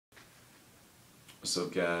What's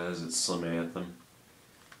up, guys? It's Slim Anthem,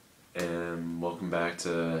 and welcome back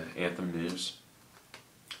to Anthem News.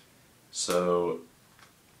 So,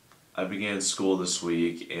 I began school this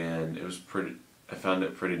week, and I found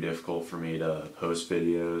it pretty difficult for me to post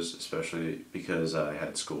videos, especially because I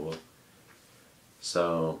had school.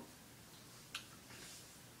 So,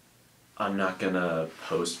 I'm not gonna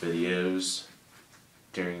post videos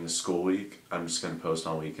during the school week. I'm just gonna post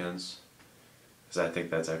on weekends, because I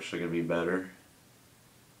think that's actually gonna be better.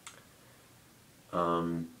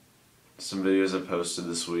 Some videos I posted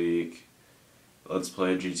this week. Let's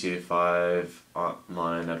play GTA 5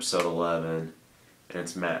 Online episode 11, and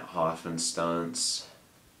it's Matt Hoffman stunts.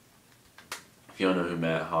 If you don't know who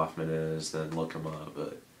Matt Hoffman is, then look him up,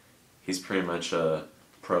 but he's pretty much a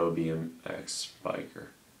pro BMX biker.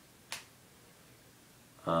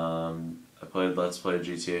 I played Let's Play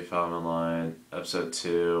GTA 5 Online episode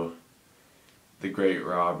 2, The Great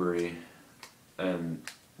Robbery, and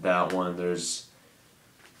that one there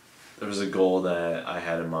was a goal that I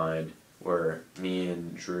had in mind where me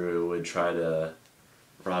and Drew would try to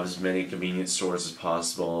rob as many convenience stores as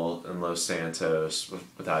possible in Los Santos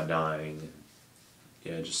without dying.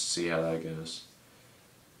 Yeah, just to see how that goes.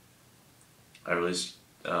 I released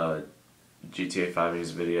GTA 5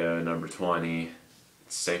 music video number 20,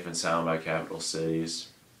 It's Safe and Sound by Capital Cities.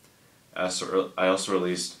 I also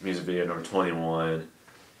released music video number 21,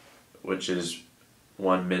 which is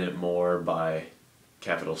 1 Minute More by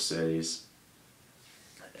Capital Cities.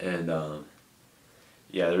 And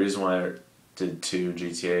yeah, the reason why I did 2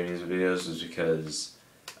 GTA music videos was because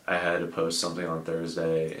I had to post something on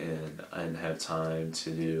Thursday and I didn't have time to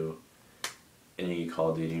do any Call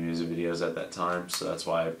of Duty music videos at that time, so that's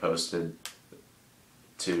why I posted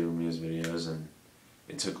 2 music videos, and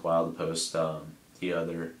it took a while to post the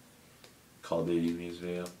other Call of Duty music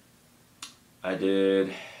video. I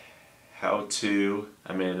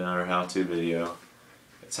made another how-to video.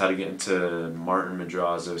 It's how to get into Martin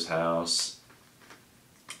Madrazo's house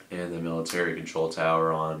and the military control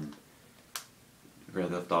tower on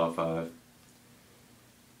Grand Theft Auto 5.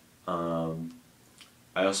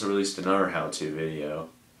 I also released another how-to video.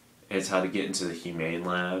 It's how to get into the humane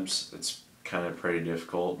labs. It's kind of pretty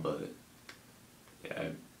difficult, but yeah,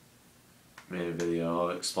 I made a video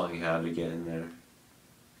explaining how to get in there.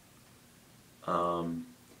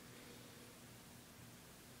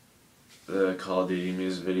 The Call of Duty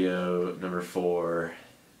music video number 4,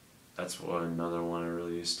 that's another one I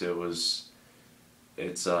released.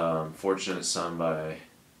 It's Fortunate Son by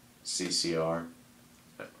CCR,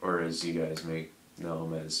 or as you guys may know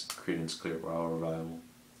him as Creedence Clearwater Revival.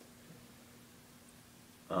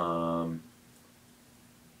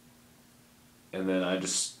 And then I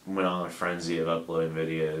just went on a frenzy of uploading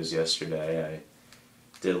videos yesterday. I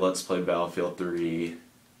did Let's Play Battlefield 3.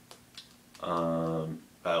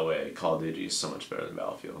 By the way, Call of Duty is so much better than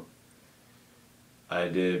Battlefield. I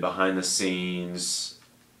did behind the scenes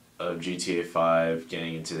of GTA 5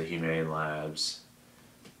 getting into the humane labs.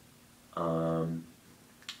 Then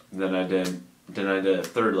I did a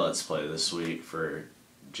third Let's Play this week for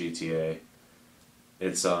GTA.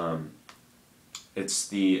 It's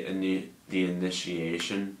the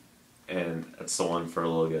initiation, and it's the one for a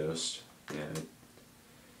little ghost. Yeah.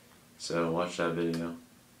 So watch that video.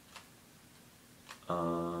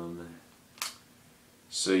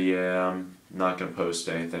 So yeah, I'm not gonna post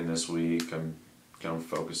anything this week. I'm gonna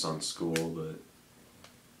focus on school, but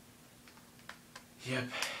yep,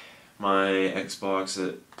 my Xbox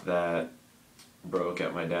that broke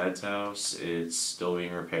at my dad's house, it's still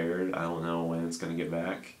being repaired. I don't know when it's gonna get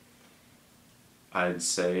back. I'd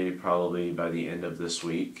say probably by the end of this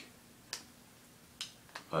week.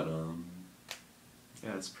 But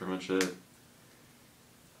yeah, that's pretty much it.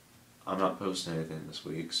 I'm not posting anything this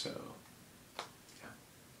week, so yeah.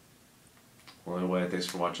 Well, anyway, thanks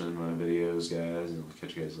for watching my videos, guys, and I'll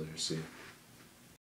catch you guys later. See ya.